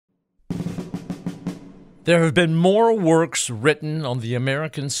There have been more works written on the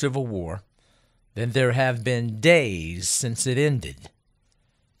American Civil War than there have been days since it ended,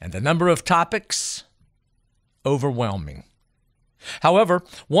 and the number of topics, overwhelming. However,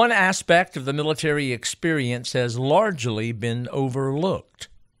 one aspect of the military experience has largely been overlooked,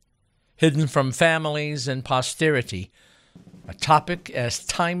 hidden from families and posterity, a topic as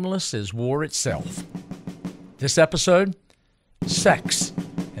timeless as war itself. This episode, Sex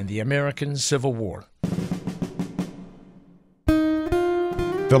and the American Civil War.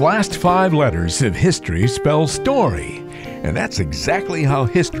 The last 5 letters of history spell story, and that's exactly how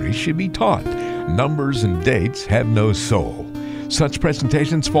history should be taught. Numbers and dates have no soul. Such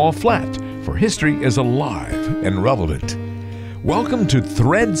presentations fall flat, for history is alive and relevant. Welcome to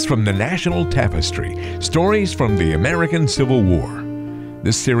Threads from the National Tapestry, stories from the American Civil War.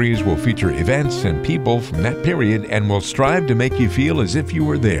 This series will feature events and people from that period and will strive to make you feel as if you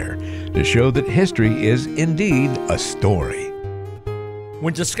were there, to show that history is indeed a story.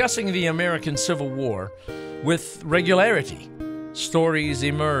 When discussing the American Civil War, with regularity, stories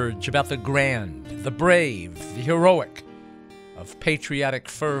emerge about the grand, the brave, the heroic, of patriotic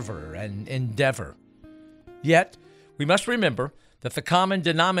fervor and endeavor. Yet, we must remember that the common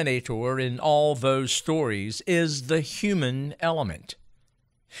denominator in all those stories is the human element.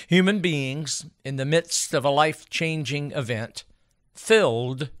 Human beings in the midst of a life-changing event,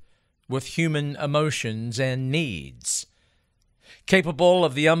 filled with human emotions and needs, capable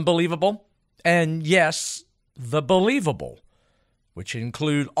of the unbelievable and, yes, the believable, which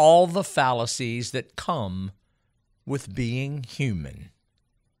include all the fallacies that come with being human.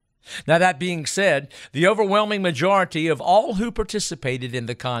 Now, that being said, the overwhelming majority of all who participated in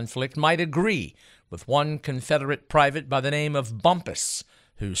the conflict might agree with one Confederate private by the name of Bumpus,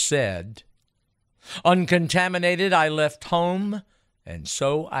 who said, "Uncontaminated I left home, and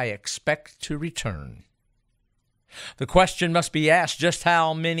so I expect to return." The question must be asked, just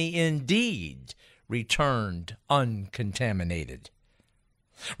how many indeed returned uncontaminated?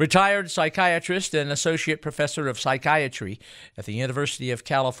 Retired psychiatrist and associate professor of psychiatry at the University of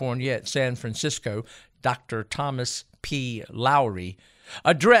California at San Francisco, Dr. Thomas P. Lowry,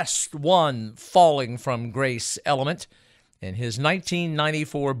 addressed one falling from grace element in his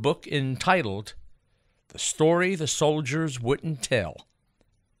 1994 book entitled "The Story the Soldiers Wouldn't Tell: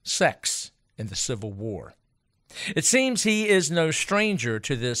 Sex in the Civil War." It seems he is no stranger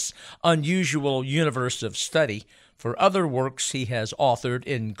to this unusual universe of study, for other works he has authored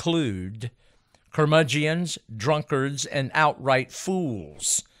include Curmudgeons, Drunkards, and Outright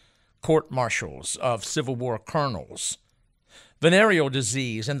Fools, Court-Martials of Civil War Colonels, Venereal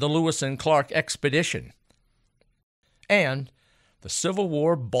Disease and the Lewis and Clark Expedition, and the Civil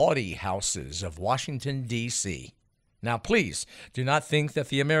War Bawdy Houses of Washington, D.C. Now, please do not think that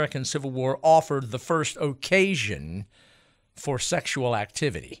the American Civil War offered the first occasion for sexual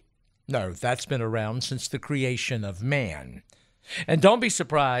activity. No, that's been around since the creation of man. And don't be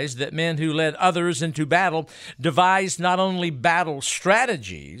surprised that men who led others into battle devised not only battle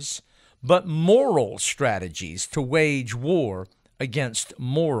strategies, but moral strategies to wage war against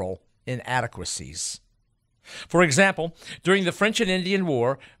moral inadequacies. For example, during the French and Indian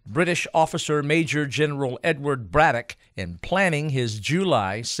War, British officer Major General Edward Braddock, in planning his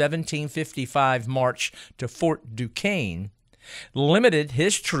July 1755 march to Fort Duquesne, limited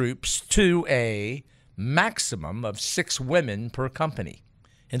his troops to a maximum of 6 women per company.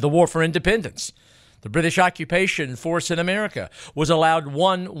 In the War for Independence, the British occupation force in America was allowed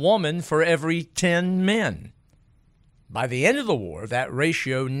 1 woman for every 10 men. By the end of the war, that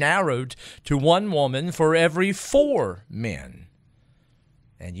ratio narrowed to 1 woman for every 4 men.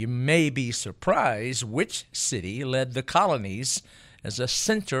 And you may be surprised which city led the colonies as a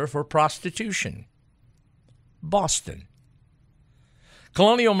center for prostitution: Boston.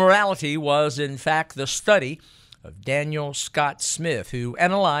 Colonial morality was, in fact, the study of Daniel Scott Smith, who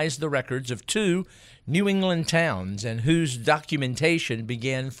analyzed the records of 2 New England towns and whose documentation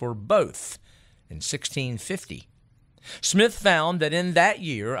began for both in 1650. Smith found that in that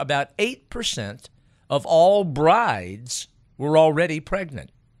year, about 8% of all brides were already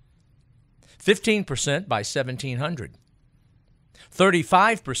pregnant, 15% by 1700,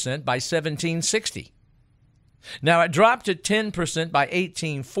 35% by 1760. Now, it dropped to 10% by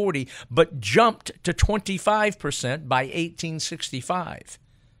 1840, but jumped to 25% by 1865.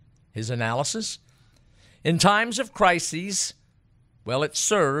 His analysis? In times of crises, well, it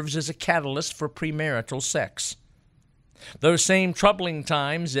serves as a catalyst for premarital sex. Those same troubling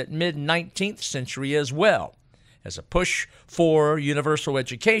times at mid-19th century as well, as a push for universal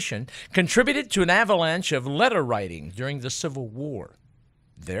education, contributed to an avalanche of letter writing during the Civil War.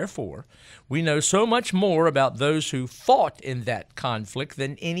 Therefore, we know so much more about those who fought in that conflict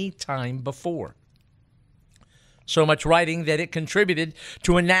than any time before. So much writing that it contributed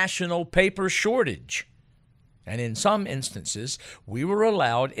to a national paper shortage. And in some instances, we were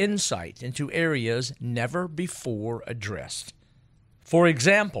allowed insight into areas never before addressed. For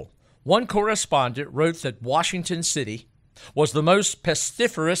example, one correspondent wrote that Washington City was the most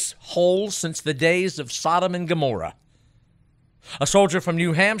pestiferous hole since the days of Sodom and Gomorrah. A soldier from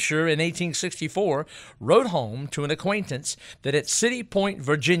New Hampshire in 1864 wrote home to an acquaintance that at City Point,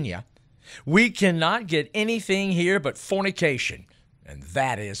 Virginia, we cannot get anything here but fornication, and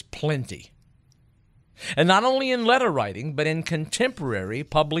that is plenty. And not only in letter writing, but in contemporary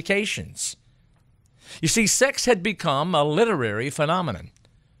publications. You see, sex had become a literary phenomenon.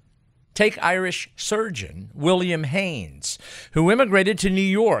 Take Irish surgeon William Haynes, who immigrated to New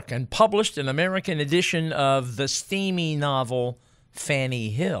York and published an American edition of the steamy novel Fanny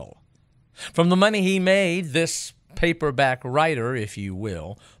Hill. From the money he made, this paperback writer, if you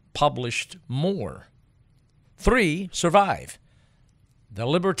will, published more. 3 survive: The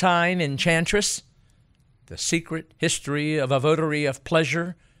Libertine Enchantress, The Secret History of a Votary of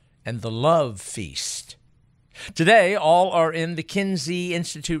Pleasure, and The Love Feast. Today, all are in the Kinsey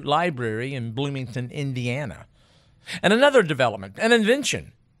Institute Library in Bloomington, Indiana. And another development, an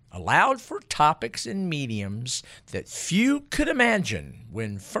invention, allowed for topics and mediums that few could imagine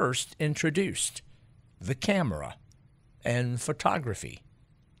when first introduced: the camera and photography.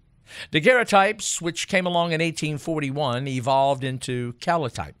 Daguerreotypes, which came along in 1841, evolved into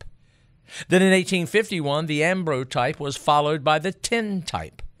calotype. Then in 1851, the ambrotype was followed by the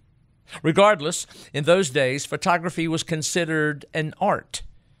tintype. Regardless, in those days, photography was considered an art,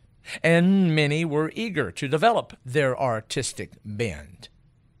 and many were eager to develop their artistic bend.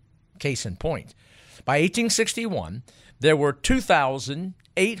 Case in point, by 1861, there were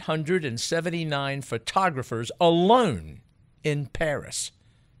 2,879 photographers alone in Paris.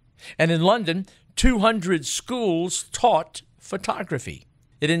 And in London, 200 schools taught photography.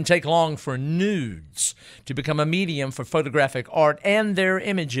 It didn't take long for nudes to become a medium for photographic art and their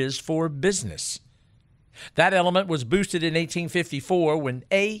images for business. That element was boosted in 1854 when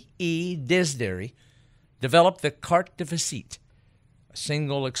A.E. Disdary developed the carte de visite, a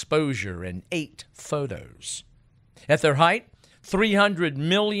single exposure and 8 photos. At their height, 300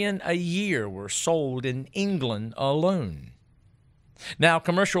 million a year were sold in England alone. Now,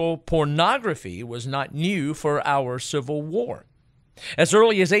 commercial pornography was not new for our Civil War. As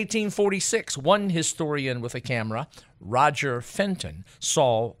early as 1846, one historian with a camera, Roger Fenton,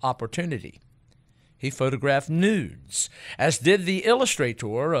 saw opportunity. He photographed nudes, as did the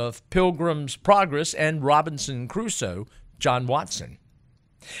illustrator of Pilgrim's Progress and Robinson Crusoe, John Watson.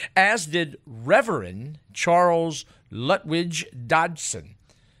 As did Reverend Charles Lutwidge Dodgson,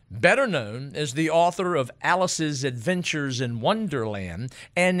 better known as the author of Alice's Adventures in Wonderland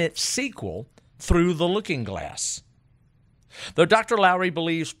and its sequel, Through the Looking Glass. Though Dr. Lowry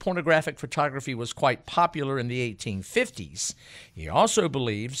believes pornographic photography was quite popular in the 1850s, he also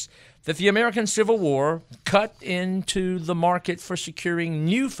believes that the American Civil War cut into the market for securing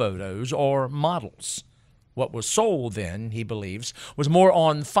new photos or models. What was sold then, he believes, was more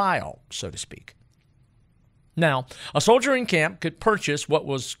on file, so to speak. Now, a soldier in camp could purchase what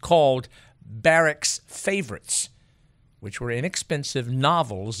was called barracks favorites, which were inexpensive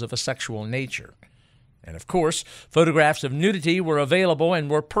novels of a sexual nature. And of course, photographs of nudity were available and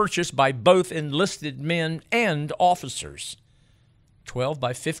were purchased by both enlisted men and officers. 12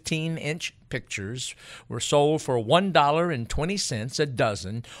 by 15-inch pictures were sold for $1.20 a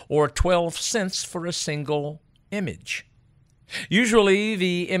dozen, or 12 cents for a single image. Usually,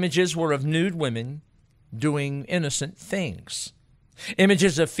 the images were of nude women doing innocent things.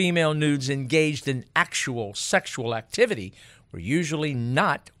 Images of female nudes engaged in actual sexual activity were usually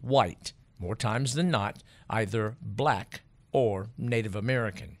not white, more times than not, either black or Native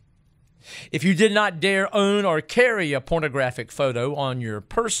American. If you did not dare own or carry a pornographic photo on your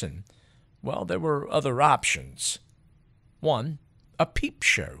person, well, there were other options. 1, a peep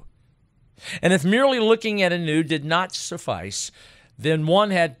show. And if merely looking at a nude did not suffice, then one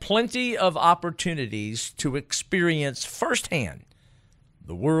had plenty of opportunities to experience firsthand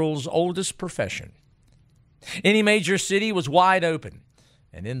the world's oldest profession. Any major city was wide open,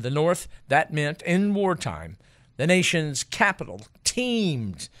 and in the North, that meant, in wartime, the nation's capital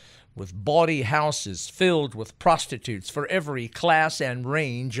teemed with bawdy houses filled with prostitutes for every class and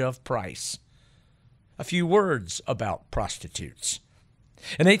range of price. A few words about prostitutes.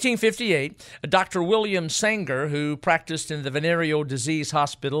 In 1858, Dr. William Sanger, who practiced in the Venereal Disease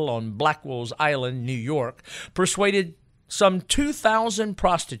Hospital on Blackwell's Island, New York, persuaded some 2,000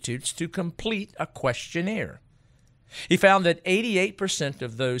 prostitutes to complete a questionnaire. He found that 88%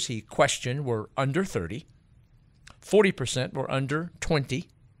 of those he questioned were under 30, 40% were under 20.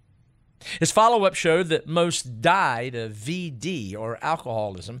 His follow-up showed that most died of VD, or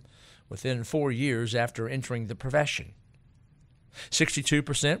alcoholism, within 4 years after entering the profession.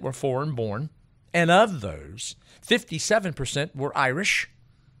 62% were foreign-born, and of those, 57% were Irish,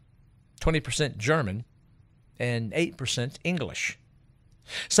 20% German, and 8% English.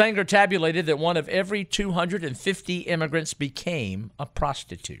 Sanger tabulated that one of every 250 immigrants became a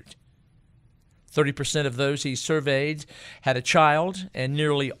prostitute. 30% of those he surveyed had a child, and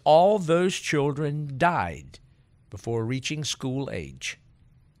nearly all those children died before reaching school age.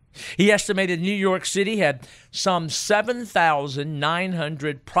 He estimated New York City had some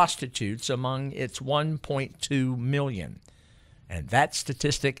 7,900 prostitutes among its 1.2 million. And that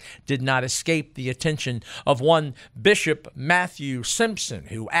statistic did not escape the attention of one Bishop Matthew Simpson,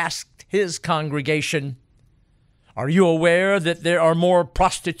 who asked his congregation, "Are you aware that there are more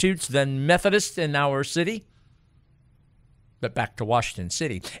prostitutes than Methodists in our city?" But back to Washington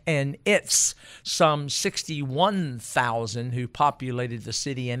City, and it's some 61,000 who populated the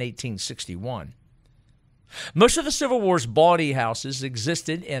city in 1861. Most of the Civil War's bawdy houses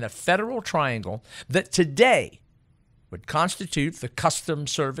existed in a federal triangle that today would constitute the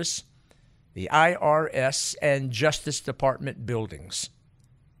Customs Service, the IRS, and Justice Department buildings.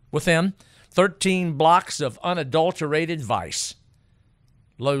 Within, 13 blocks of unadulterated vice.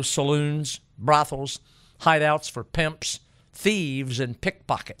 Low saloons, brothels, hideouts for pimps, thieves, and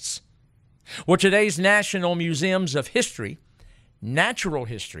pickpockets. Where today's National Museums of History, Natural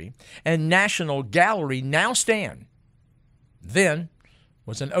History, and National Gallery now stand, then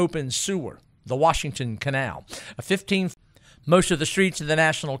was an open sewer, the Washington Canal. Most of the streets in the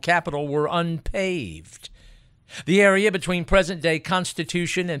national capital were unpaved. The area between present-day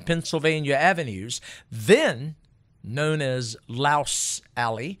Constitution and Pennsylvania Avenues, then known as Louse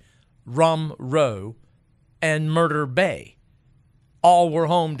Alley, Rum Row, and Murder Bay, all were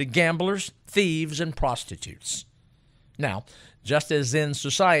home to gamblers, thieves, and prostitutes. Now, just as in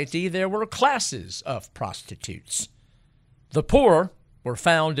society, there were classes of prostitutes. The poor were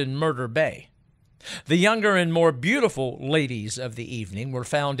found in Murder Bay. The younger and more beautiful ladies of the evening were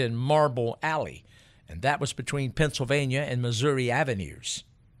found in Marble Alley, and that was between Pennsylvania and Missouri Avenues.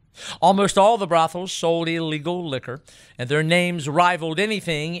 Almost all the brothels sold illegal liquor, and their names rivaled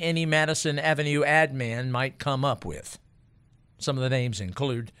anything any Madison Avenue ad man might come up with. Some of the names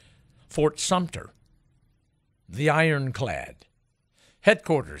include Fort Sumter, the Ironclad,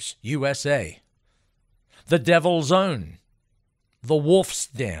 Headquarters, USA, the Devil's Own, the Wolf's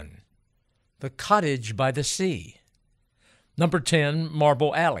Den, the Cottage by the Sea, Number 10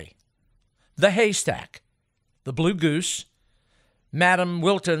 Marble Alley, the Haystack, the Blue Goose, Madam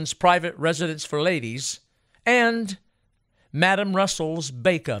Wilton's Private Residence for Ladies, and Madam Russell's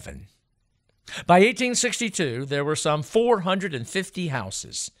Bake Oven. By 1862, there were some 450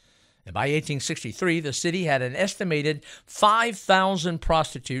 houses, and by 1863, the city had an estimated 5,000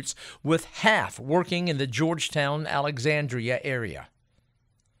 prostitutes, with half working in the Georgetown, Alexandria area.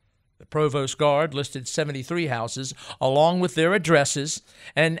 The Provost Guard listed 73 houses along with their addresses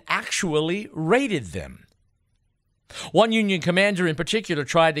and actually raided them. One Union commander in particular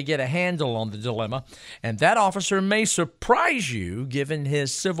tried to get a handle on the dilemma, and that officer may surprise you given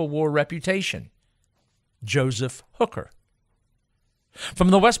his Civil War reputation: Joseph Hooker. From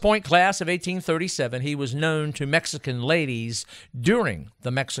the West Point class of 1837, he was known to Mexican ladies during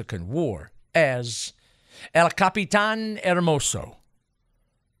the Mexican War as El Capitan Hermoso.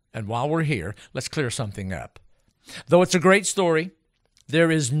 And while we're here, let's clear something up. Though it's a great story, there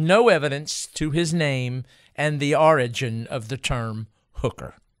is no evidence to his name and the origin of the term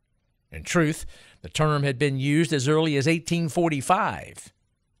hooker. In truth, the term had been used as early as 1845.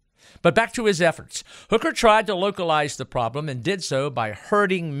 But back to his efforts. Hooker tried to localize the problem and did so by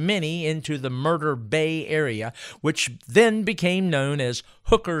herding many into the Murder Bay area, which then became known as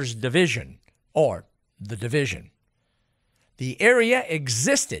Hooker's Division, or the Division. The area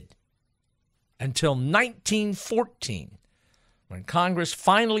existed until 1914, when Congress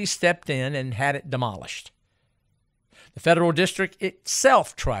finally stepped in and had it demolished. The federal district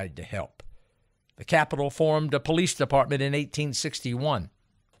itself tried to help. The capital formed a police department in 1861.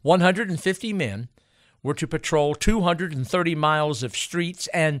 150 men were to patrol 230 miles of streets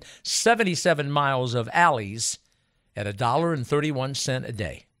and 77 miles of alleys at $1.31 a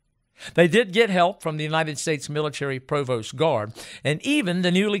day. They did get help from the United States Military Provost Guard and even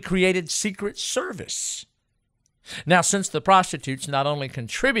the newly created Secret Service. Now, since the prostitutes not only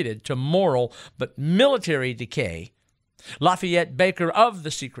contributed to moral but military decay, Lafayette Baker of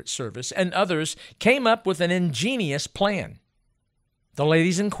the Secret Service and others came up with an ingenious plan. The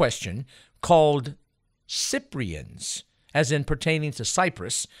ladies in question, called Cyprians, as in pertaining to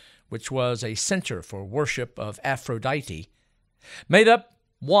Cyprus, which was a center for worship of Aphrodite, made up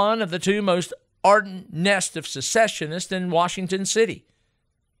one of the two most ardent nests of secessionists in Washington City.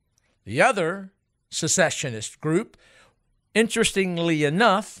 The other secessionist group, interestingly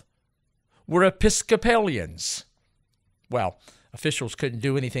enough, were Episcopalians. Well, officials couldn't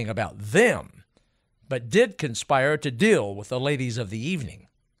do anything about them, but did conspire to deal with the ladies of the evening.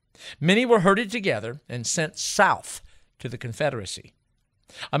 Many were herded together and sent south to the Confederacy.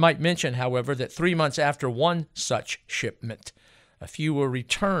 I might mention, however, that 3 months after one such shipment, a few were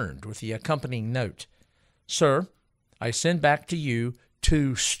returned with the accompanying note, "Sir, I send back to you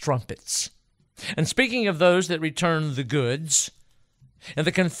 2 strumpets." And speaking of those that returned the goods, in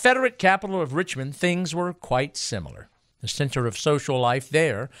the Confederate capital of Richmond, things were quite similar. The center of social life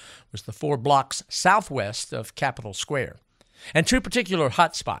there was the 4 blocks southwest of Capitol Square, and 2 particular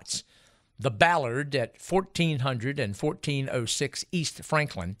hotspots, the Ballard at 1400 and 1406 East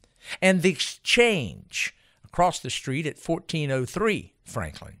Franklin, and the Exchange across the street at 1403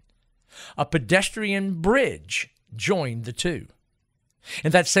 Franklin. A pedestrian bridge joined the two.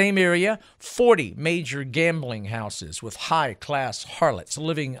 In that same area, 40 major gambling houses with high-class harlots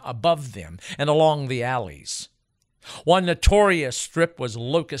living above them and along the alleys. One notorious strip was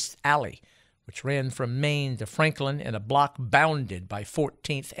Locust Alley, which ran from Main to Franklin in a block bounded by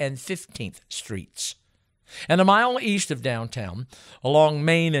 14th and 15th Streets. And a mile east of downtown, along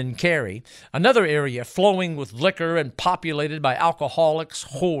Main and Cary, another area flowing with liquor and populated by alcoholics,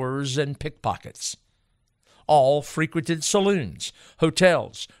 whores, and pickpockets. All frequented saloons,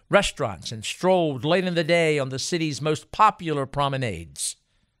 hotels, restaurants, and strolled late in the day on the city's most popular promenades.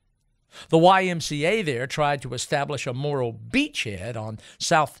 The YMCA there tried to establish a moral beachhead on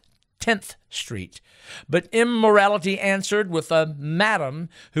South 10th Street, but immorality answered with a madam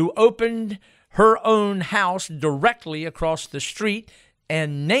who opened her own house directly across the street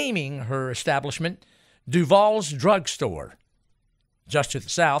and naming her establishment Duval's Drugstore. Just to the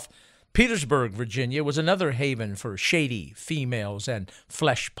south, Petersburg, Virginia, was another haven for shady females and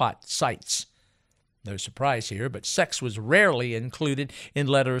fleshpot sites. No surprise here, but sex was rarely included in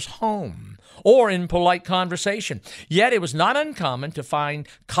letters home or in polite conversation. Yet it was not uncommon to find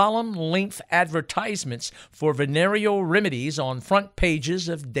column-length advertisements for venereal remedies on front pages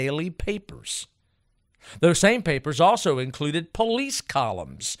of daily papers. Those same papers also included police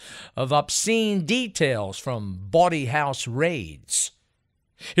columns of obscene details from bawdy house raids.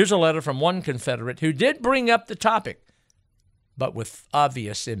 Here's a letter from one Confederate who did bring up the topic, but with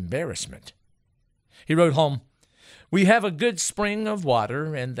obvious embarrassment. He wrote home, "We have a good spring of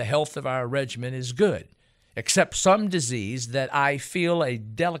water, and the health of our regiment is good, except some disease that I feel a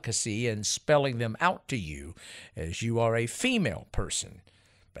delicacy in spelling them out to you, as you are a female person.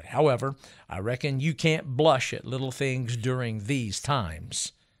 But, however, I reckon you can't blush at little things during these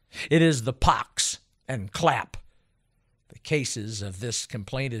times. It is the pox and clap. The cases of this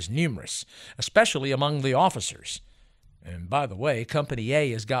complaint is numerous, especially among the officers. And by the way, Company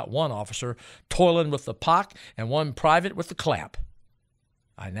A has got one officer toiling with the pock and one private with the clap.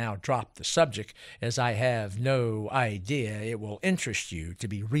 I now drop the subject, as I have no idea it will interest you to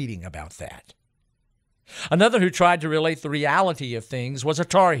be reading about that." Another who tried to relate the reality of things was a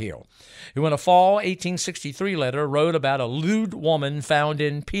Tar Heel, who in a fall 1863 letter wrote about a lewd woman found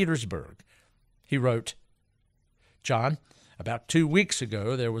in Petersburg. He wrote, "John, about 2 weeks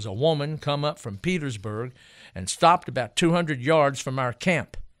ago there was a woman come up from Petersburg and stopped about 200 yards from our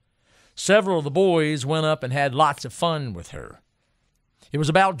camp. Several of the boys went up and had lots of fun with her. It was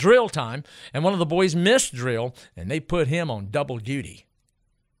about drill time, and one of the boys missed drill, and they put him on double duty."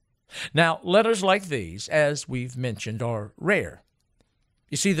 Now, letters like these, as we've mentioned, are rare.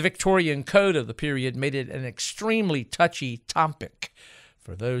 You see, the Victorian Code of the period made it an extremely touchy topic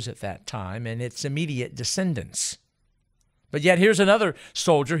for those at that time and its immediate descendants. But yet here's another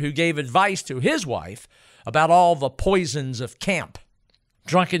soldier who gave advice to his wife about all the poisons of camp: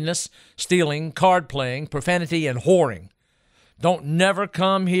 drunkenness, stealing, card playing, profanity, and whoring. "Don't never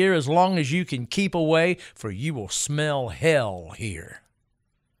come here as long as you can keep away, for you will smell hell here."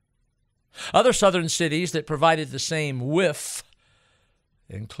 Other southern cities that provided the same whiff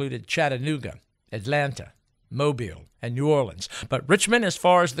included Chattanooga, Atlanta, Mobile, and New Orleans. But Richmond, as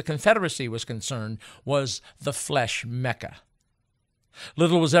far as the Confederacy was concerned, was the flesh mecca.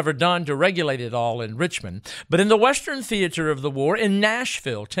 Little was ever done to regulate it all in Richmond, but in the western theater of the war, in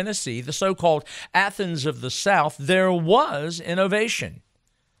Nashville, Tennessee, the so-called Athens of the South, there was innovation.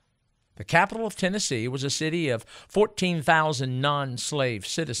 The capital of Tennessee was a city of 14,000 non-slave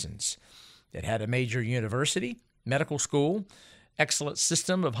citizens. It had a major university, medical school, excellent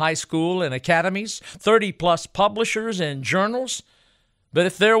system of high school and academies, 30-plus publishers and journals. But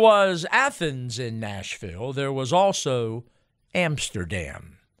if there was Athens in Nashville, there was also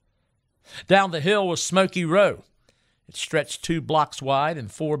Amsterdam. Down the hill was Smoky Row. It stretched 2 blocks wide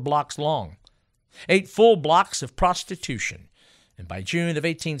and 4 blocks long. 8 full blocks of prostitution. And by June of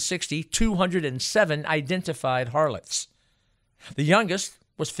 1860, 207 identified harlots. The youngest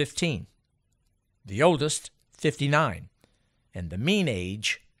was 15. The oldest, 59. And the mean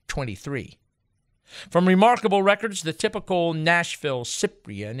age, 23. From remarkable records, the typical Nashville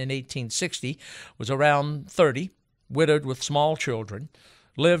Cyprian in 1860 was around 30, widowed with small children,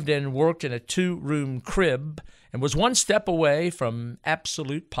 lived and worked in a 2-room crib, and was 1 step away from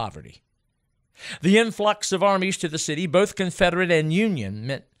absolute poverty. The influx of armies to the city, both Confederate and Union,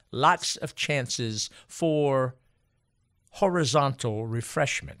 meant lots of chances for horizontal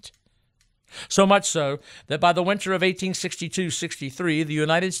refreshment. So much so that by the winter of 1862-63, the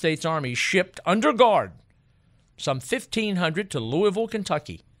United States Army shipped under guard some 1,500 to Louisville,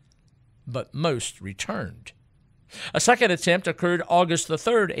 Kentucky, but most returned. A second attempt occurred August the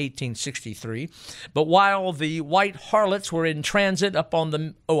 3rd, 1863, but while the white harlots were in transit up on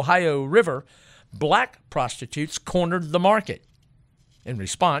the Ohio River, black prostitutes cornered the market. In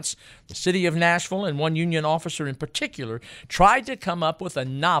response, the city of Nashville and one Union officer in particular tried to come up with a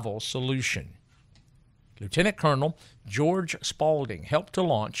novel solution. Lieutenant Colonel George Spaulding helped to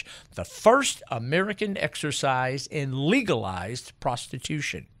launch the first American exercise in legalized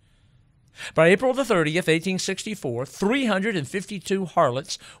prostitution. By April the 30th, 1864, 352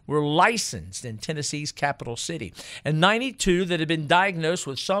 harlots were licensed in Tennessee's capital city, and 92 that had been diagnosed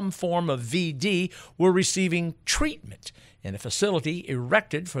with some form of VD were receiving treatment in a facility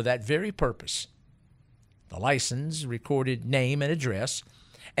erected for that very purpose. The license recorded name and address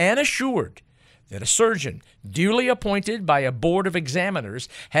and assured that a surgeon duly appointed by a board of examiners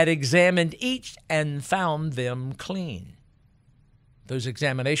had examined each and found them clean. Those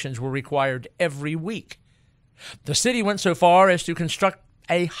examinations were required every week. The city went so far as to construct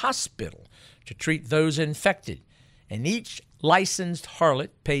a hospital to treat those infected, and each licensed harlot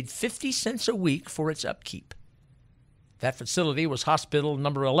paid 50 cents a week for its upkeep. That facility was Hospital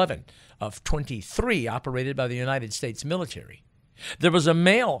Number 11 of 23 operated by the United States military. There was a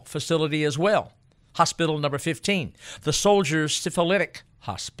male facility as well, Hospital Number 15, the Soldiers' Syphilitic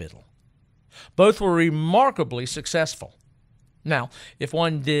Hospital. Both were remarkably successful. Now, if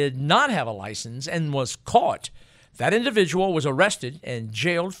one did not have a license and was caught, that individual was arrested and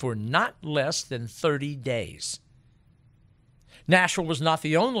jailed for not less than 30 days. Nashville was not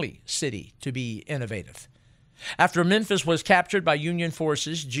the only city to be innovative. After Memphis was captured by Union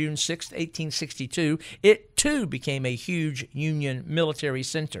forces June 6, 1862, it too became a huge Union military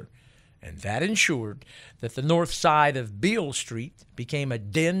center, and that ensured that the north side of Beale Street became a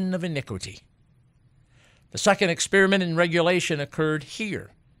den of iniquity. The second experiment in regulation occurred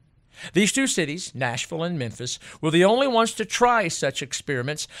here. These 2 cities, Nashville and Memphis, were the only ones to try such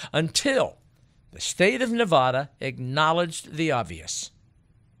experiments until the state of Nevada acknowledged the obvious.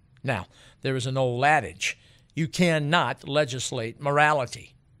 Now, there is an old adage, you cannot legislate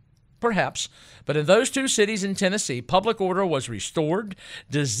morality. Perhaps, but in those 2 cities in Tennessee, public order was restored,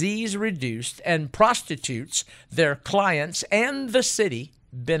 disease reduced, and prostitutes, their clients, and the city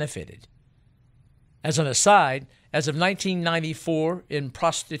benefited. As an aside, as of 1994 in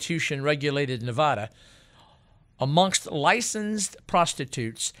prostitution-regulated Nevada, amongst licensed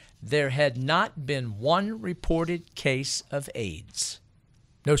prostitutes, there had not been 1 reported case of AIDS.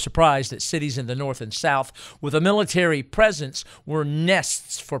 No surprise that cities in the North and South with a military presence were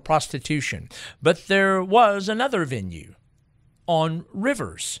nests for prostitution. But there was another venue, on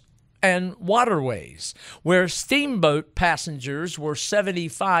rivers and waterways, where steamboat passengers were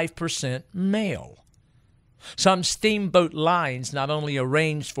 75% male. Some steamboat lines not only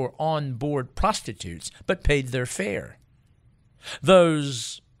arranged for on-board prostitutes, but paid their fare.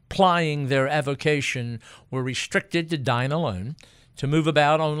 Those plying their avocation were restricted to dine alone, to move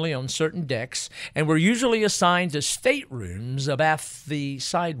about only on certain decks, and were usually assigned to staterooms abaft the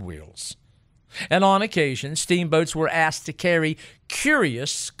side wheels. And on occasion, steamboats were asked to carry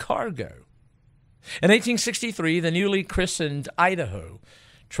curious cargo. In 1863, the newly christened Idaho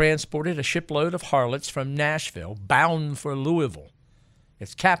transported a shipload of harlots from Nashville, bound for Louisville.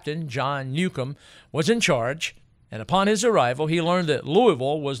 Its captain, John Newcomb, was in charge, and upon his arrival, he learned that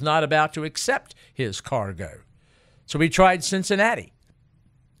Louisville was not about to accept his cargo. So he tried Cincinnati,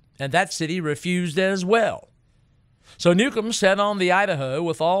 and that city refused as well. So Newcomb sat on the Idaho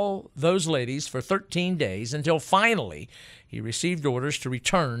with all those ladies for 13 days until finally he received orders to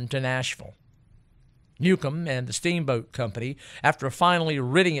return to Nashville. Newcomb and the steamboat company, after finally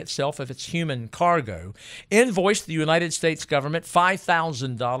ridding itself of its human cargo, invoiced the United States government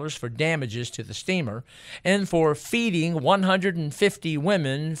 $5,000 for damages to the steamer and for feeding 150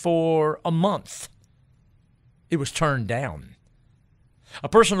 women for a month. It was turned down. A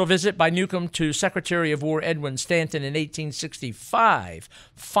personal visit by Newcomb to Secretary of War Edwin Stanton in 1865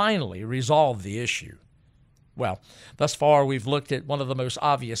 finally resolved the issue. Well, thus far we've looked at one of the most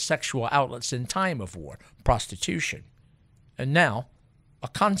obvious sexual outlets in time of war, prostitution. And now, a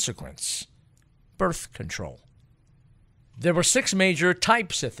consequence, birth control. There were 6 major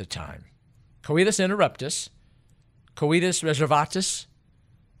types at the time: coitus interruptus, coitus reservatus,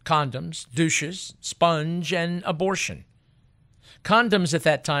 condoms, douches, sponge, and abortion. Condoms at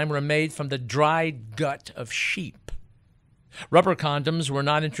that time were made from the dried gut of sheep. Rubber condoms were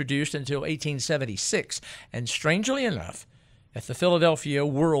not introduced until 1876, and strangely enough, at the Philadelphia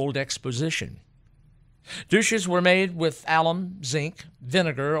World Exposition. Douches were made with alum, zinc,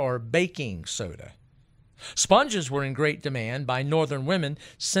 vinegar, or baking soda. Sponges were in great demand by Northern women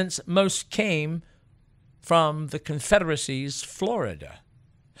since most came from the Confederacy's Florida.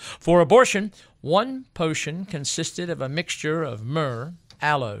 For abortion, one potion consisted of a mixture of myrrh,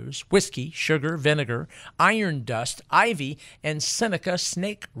 aloes, whiskey, sugar, vinegar, iron dust, ivy, and Seneca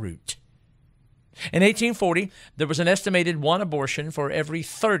snake root. In 1840, there was an estimated 1 abortion for every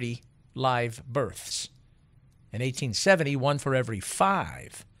 30 live births. In 1870, 1 for every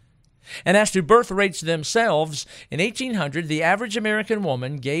 5. And as to birth rates themselves, in 1800, the average American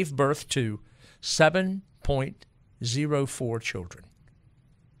woman gave birth to 7.04 children.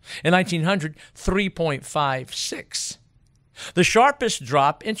 In 1900, 3.56. The sharpest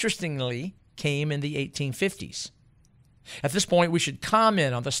drop, interestingly, came in the 1850s. At this point, we should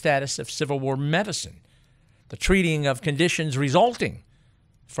comment on the status of Civil War medicine, the treating of conditions resulting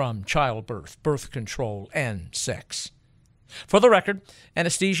from childbirth, birth control, and sex. For the record,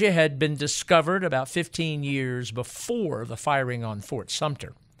 anesthesia had been discovered about 15 years before the firing on Fort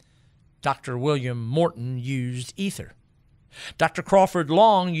Sumter. Dr. William Morton used ether. Dr. Crawford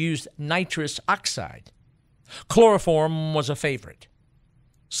Long used nitrous oxide. Chloroform was a favorite.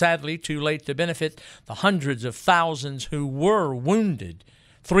 Sadly, too late to benefit the hundreds of thousands who were wounded.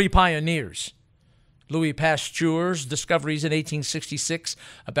 3 pioneers: Louis Pasteur's discoveries in 1866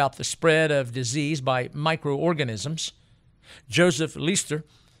 about the spread of disease by microorganisms; Joseph Lister,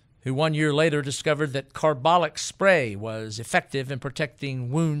 who 1 year later discovered that carbolic spray was effective in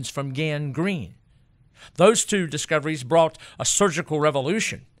protecting wounds from gangrene. Those 2 discoveries brought a surgical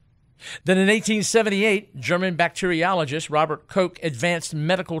revolution. Then in 1878, German bacteriologist Robert Koch advanced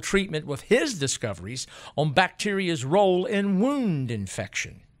medical treatment with his discoveries on bacteria's role in wound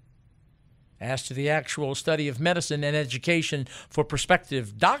infection. As to the actual study of medicine and education for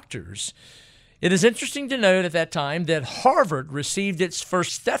prospective doctors, it is interesting to note at that time that Harvard received its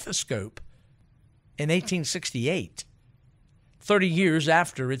first stethoscope in 1868, 30 years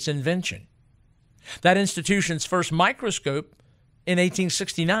after its invention. That institution's first microscope in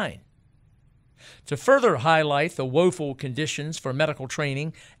 1869. To further highlight the woeful conditions for medical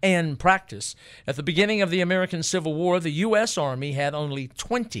training and practice, at the beginning of the American Civil War, the U.S. Army had only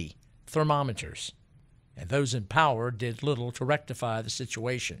 20 thermometers, and those in power did little to rectify the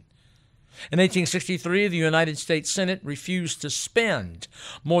situation. In 1863, the United States Senate refused to spend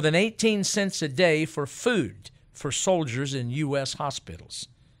more than 18 cents a day for food for soldiers in U.S. hospitals.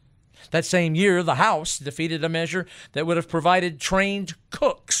 That same year, the House defeated a measure that would have provided trained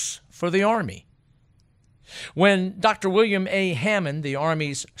cooks for the Army. When Dr. William A. Hammond, the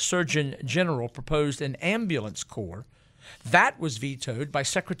Army's Surgeon General, proposed an ambulance corps, that was vetoed by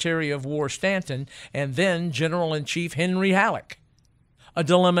Secretary of War Stanton and then General-in-Chief Henry Halleck. A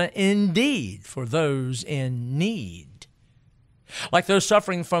dilemma indeed for those in need, like those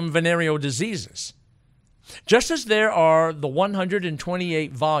suffering from venereal diseases. Just as there are the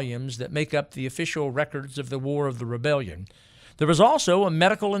 128 volumes that make up the official records of the War of the Rebellion, there is also a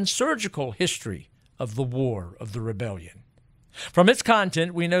medical and surgical history of the War of the Rebellion. From its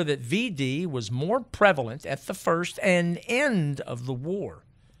content, we know that VD was more prevalent at the first and end of the war.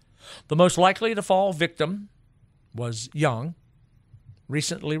 The most likely to fall victim was young,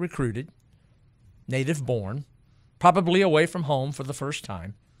 recently recruited, native-born, probably away from home for the first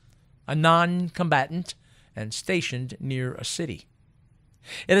time, a non-combatant, and stationed near a city.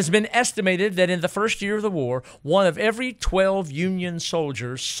 It has been estimated that in the first year of the war, 1 of every 12 Union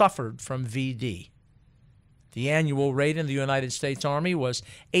soldiers suffered from VD. The annual rate in the United States Army was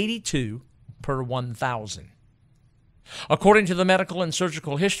 82 per 1,000. According to the medical and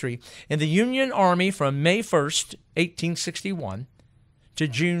surgical history, in the Union Army from May 1st, 1861 to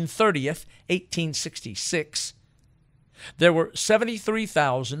June 30th, 1866, there were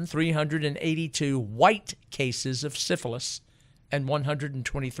 73,382 white cases of syphilis and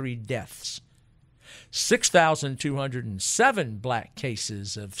 123 deaths. 6,207 black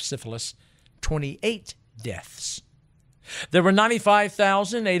cases of syphilis, 28 deaths. There were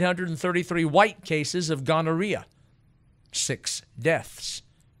 95,833 white cases of gonorrhea, 6 deaths.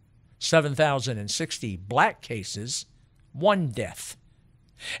 7,060 black cases, 1 death.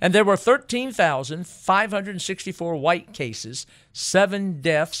 And there were 13,564 white cases, 7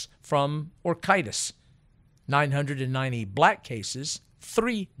 deaths from orchitis. 990 black cases,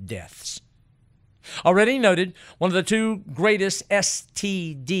 3 deaths. Already noted, one of the 2 greatest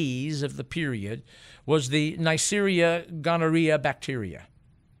STDs of the period was the Neisseria gonorrhea bacteria.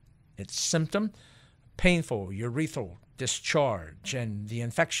 Its symptom, painful urethral discharge and the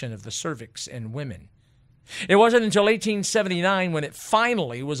infection of the cervix in women. It wasn't until 1879 when it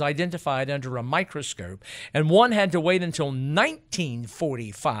finally was identified under a microscope, and one had to wait until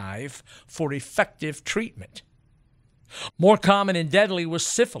 1945 for effective treatment. More common and deadly was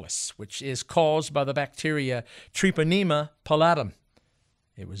syphilis, which is caused by the bacteria Treponema pallidum.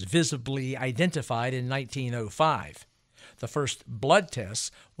 It was visibly identified in 1905. The first blood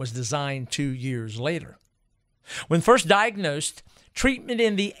test was designed 2 years later. When first diagnosed, treatment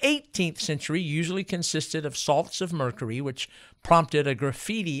in the 18th century usually consisted of salts of mercury, which prompted a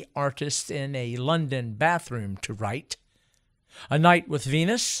graffiti artist in a London bathroom to write, "A night with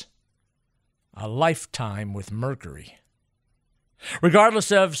Venus, a lifetime with Mercury."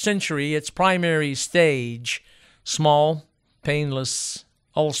 Regardless of century, its primary stage, small, painless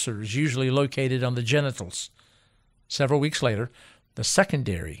ulcers usually located on the genitals. Several weeks later, the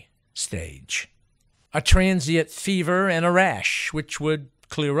secondary stage, a transient fever and a rash, which would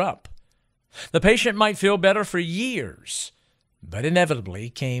clear up. The patient might feel better for years, but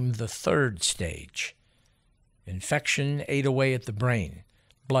inevitably came the third stage. Infection ate away at the brain,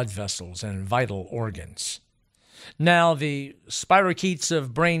 blood vessels, and vital organs. Now, the spirochetes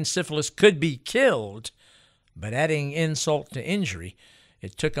of brain syphilis could be killed, but adding insult to injury,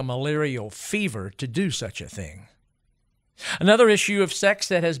 it took a malarial fever to do such a thing. Another issue of sex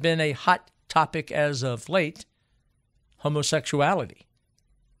that has been a hot topic as of late, homosexuality.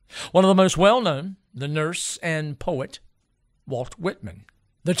 One of the most well-known, the nurse and poet, Walt Whitman.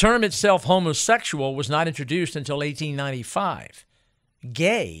 The term itself, homosexual, was not introduced until 1895.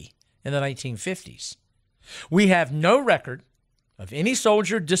 Gay in the 1950s. We have no record of any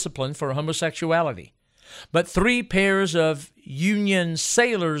soldier disciplined for homosexuality, but 3 pairs of Union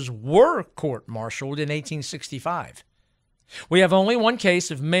sailors were court-martialed in 1865. We have only 1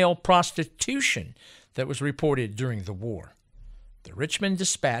 case of male prostitution that was reported during the war. The Richmond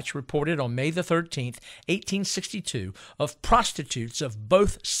Dispatch reported on May the 13th, 1862, of prostitutes of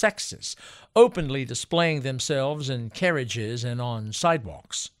both sexes openly displaying themselves in carriages and on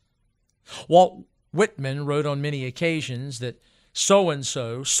sidewalks. Walt Whitman wrote on many occasions that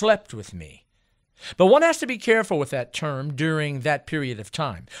so-and-so slept with me. But one has to be careful with that term during that period of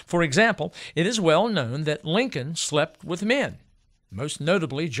time. For example, it is well known that Lincoln slept with men, most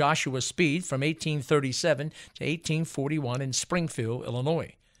notably Joshua Speed from 1837 to 1841 in Springfield,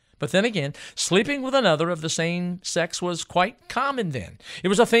 Illinois. But then again, sleeping with another of the same sex was quite common then. It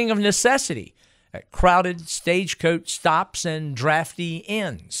was a thing of necessity at crowded stagecoach stops and drafty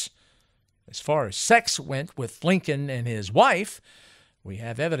inns. As far as sex went with Lincoln and his wife, we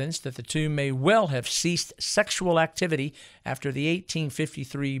have evidence that the 2 may well have ceased sexual activity after the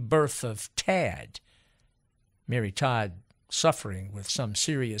 1853 birth of Tad, Mary Todd suffering with some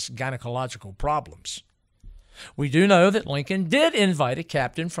serious gynecological problems. We do know that Lincoln did invite a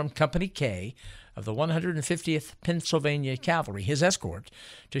captain from Company K of the 150th Pennsylvania Cavalry, his escort,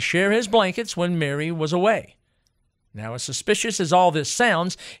 to share his blankets when Mary was away. Now, as suspicious as all this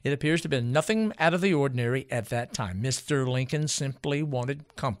sounds, it appears to have been nothing out of the ordinary at that time. Mr. Lincoln simply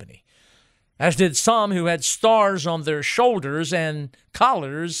wanted company, as did some who had stars on their shoulders and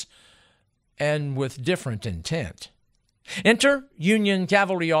collars, and with different intent. Enter Union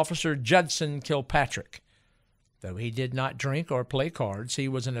Cavalry Officer Judson Kilpatrick. Though he did not drink or play cards, he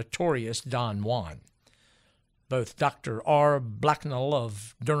was a notorious Don Juan. Both Dr. R. Blacknell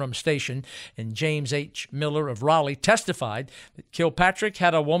of Durham Station and James H. Miller of Raleigh testified that Kilpatrick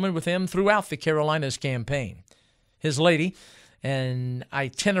had a woman with him throughout the Carolinas campaign. His lady, an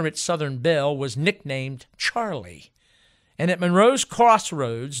itinerant Southern belle, was nicknamed Charlie, And at Monroe's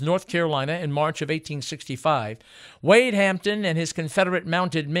Crossroads, North Carolina, in March of 1865, Wade Hampton and his Confederate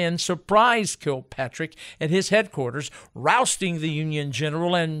mounted men surprised Kilpatrick at his headquarters, rousting the Union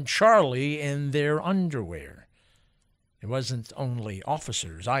general and Charlie in their underwear. It wasn't only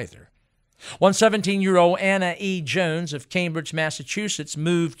officers either. One 17-year-old Anna E. Jones of Cambridge, Massachusetts,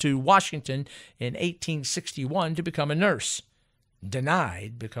 moved to Washington in 1861 to become a nurse.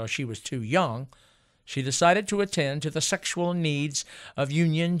 Denied because she was too young, she decided to attend to the sexual needs of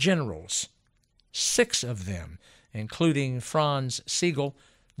Union generals. 6 of them, including Franz Sigel,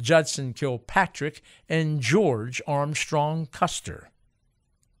 Judson Kilpatrick, and George Armstrong Custer.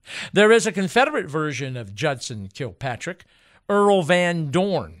 There is a Confederate version of Judson Kilpatrick, Earl Van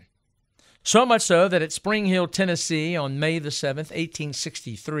Dorn. So much so that at Spring Hill, Tennessee, on May the 7th,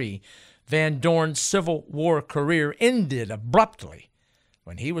 1863, Van Dorn's Civil War career ended abruptly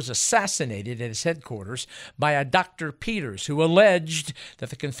when he was assassinated at his headquarters by a Dr. Peters, who alleged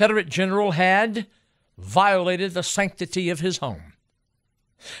that the Confederate general had violated the sanctity of his home.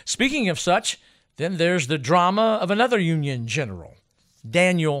 Speaking of such, then there's the drama of another Union general,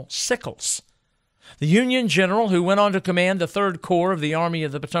 Daniel Sickles. The Union general who went on to command the 3rd Corps of the Army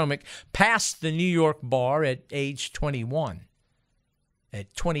of the Potomac passed the New York bar at age 21.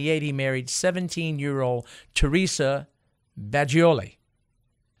 At 28, he married 17-year-old Teresa Baggioli.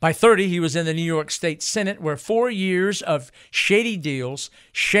 By 30, he was in the New York State Senate, where 4 years of shady deals,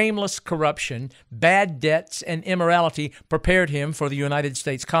 shameless corruption, bad debts, and immorality prepared him for the United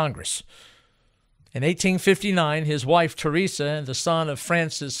States Congress. In 1859, his wife Teresa and the son of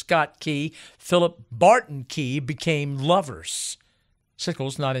Francis Scott Key, Philip Barton Key, became lovers.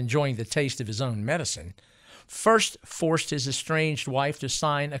 Sickles, not enjoying the taste of his own medicine, first forced his estranged wife to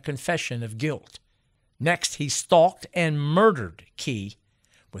sign a confession of guilt. Next, he stalked and murdered Key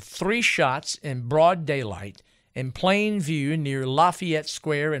with 3 shots in broad daylight, in plain view near Lafayette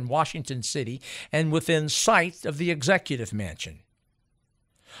Square in Washington City and within sight of the Executive Mansion.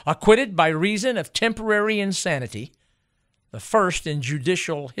 Acquitted by reason of temporary insanity, the first in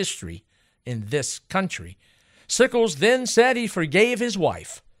judicial history in this country, Sickles then said he forgave his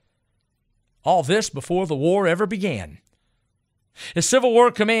wife. All this before the war ever began. His Civil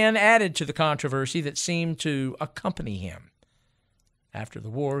War command added to the controversy that seemed to accompany him. After the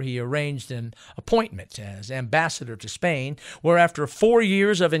war, he arranged an appointment as ambassador to Spain, where after 4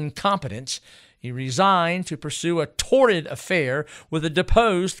 years of incompetence, he resigned to pursue a torrid affair with the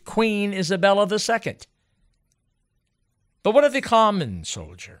deposed Queen Isabella II. But what of the common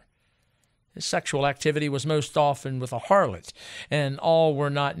soldier? His sexual activity was most often with a harlot, and all were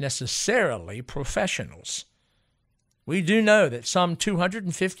not necessarily professionals. We do know that some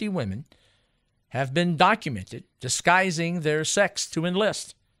 250 women have been documented disguising their sex to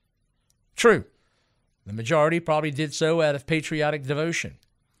enlist. True, the majority probably did so out of patriotic devotion.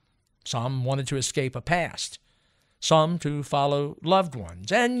 Some wanted to escape a past, some to follow loved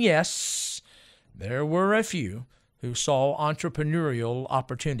ones, and yes, there were a few who saw entrepreneurial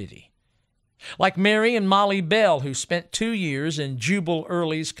opportunity. Like Mary and Molly Bell, who spent 2 years in Jubal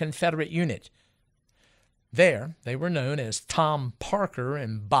Early's Confederate unit. There, they were known as Tom Parker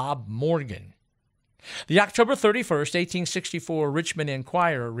and Bob Morgan. The October 31st, 1864 Richmond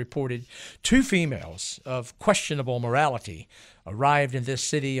Enquirer reported 2 females of questionable morality arrived in this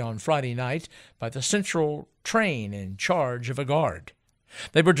city on Friday night by the Central train in charge of a guard.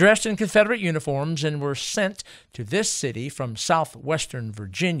 They were dressed in Confederate uniforms and were sent to this city from southwestern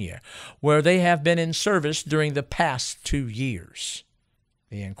Virginia, where they have been in service during the past 2 years.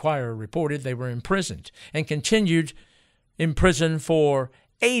 The Enquirer reported they were imprisoned and continued in prison for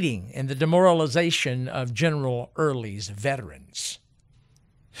aiding in the demoralization of General Early's veterans.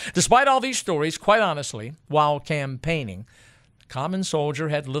 Despite all these stories, quite honestly, while campaigning, the common soldier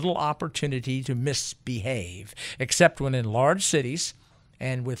had little opportunity to misbehave, except when in large cities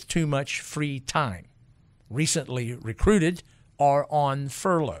and with too much free time, recently recruited or on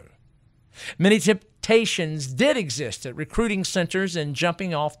furlough. Many temptations did exist at recruiting centers and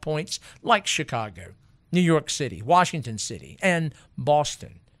jumping-off points like Chicago, New York City, Washington City, and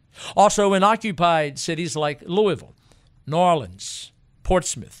Boston. Also in occupied cities like Louisville, New Orleans,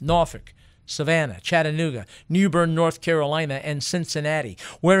 Portsmouth, Norfolk, Savannah, Chattanooga, New Bern, North Carolina, and Cincinnati,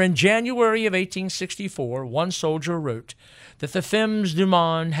 where in January of 1864, one soldier wrote that the femmes du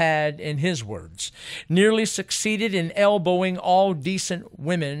monde had, in his words, nearly succeeded in elbowing all decent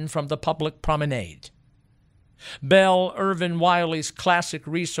women from the public promenade. Bell Irvin Wiley's classic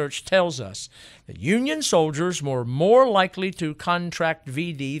research tells us that Union soldiers were more likely to contract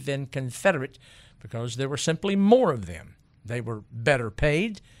VD than Confederate because there were simply more of them. They were better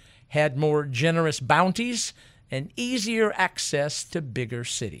paid, had more generous bounties, and easier access to bigger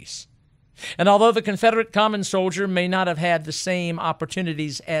cities. And although the Confederate common soldier may not have had the same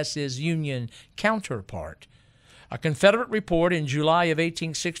opportunities as his Union counterpart, a Confederate report in July of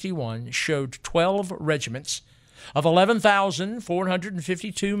 1861 showed 12 regiments of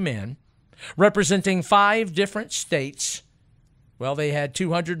 11,452 men, representing 5 different states. Well, they had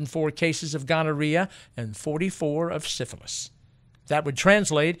 204 cases of gonorrhea and 44 of syphilis. That would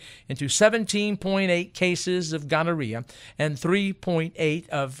translate into 17.8 cases of gonorrhea and 3.8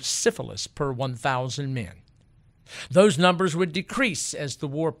 of syphilis per 1,000 men. Those numbers would decrease as the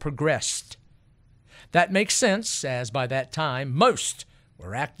war progressed. That makes sense, as by that time most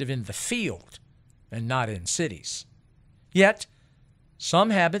were active in the field and not in cities. Yet,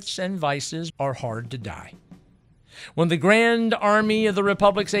 some habits and vices are hard to die. When the Grand Army of the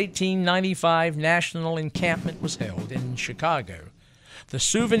Republic's 1895 National Encampment was held in Chicago, the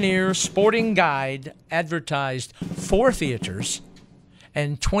Souvenir Sporting Guide advertised 4 theaters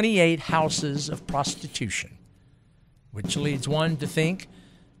and 28 houses of prostitution, which leads one to think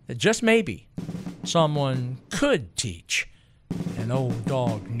that just maybe someone could teach an old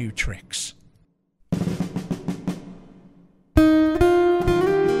dog new tricks.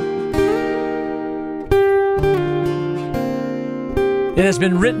 It has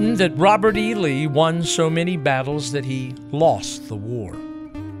been written that Robert E. Lee won so many battles that he lost the war.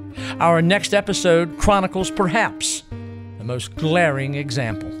 Our next episode chronicles perhaps the most glaring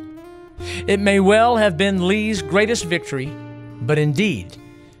example. It may well have been Lee's greatest victory, but indeed,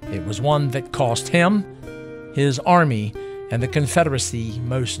 it was one that cost him, his army, and the Confederacy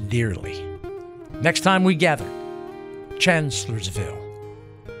most dearly. Next time we gather, Chancellorsville.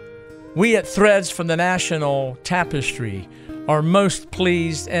 We at Threads from the National Tapestry are most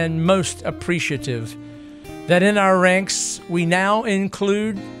pleased and most appreciative that in our ranks we now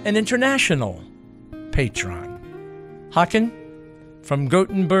include an international patron. Håkan from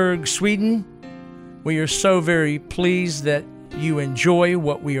Gothenburg, Sweden, we are so very pleased that you enjoy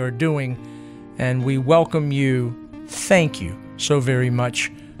what we are doing, and we welcome you. Thank you so very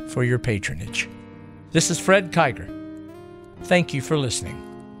much for your patronage. This is Fred Kiger. Thank you for listening.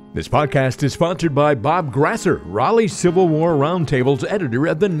 This podcast is sponsored by Bob Grasser, Raleigh Civil War Roundtable's editor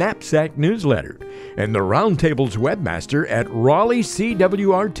of the Knapsack newsletter, and the Roundtable's webmaster at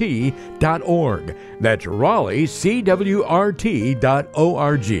RaleighCWRT.org. That's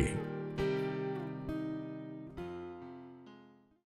RaleighCWRT.org.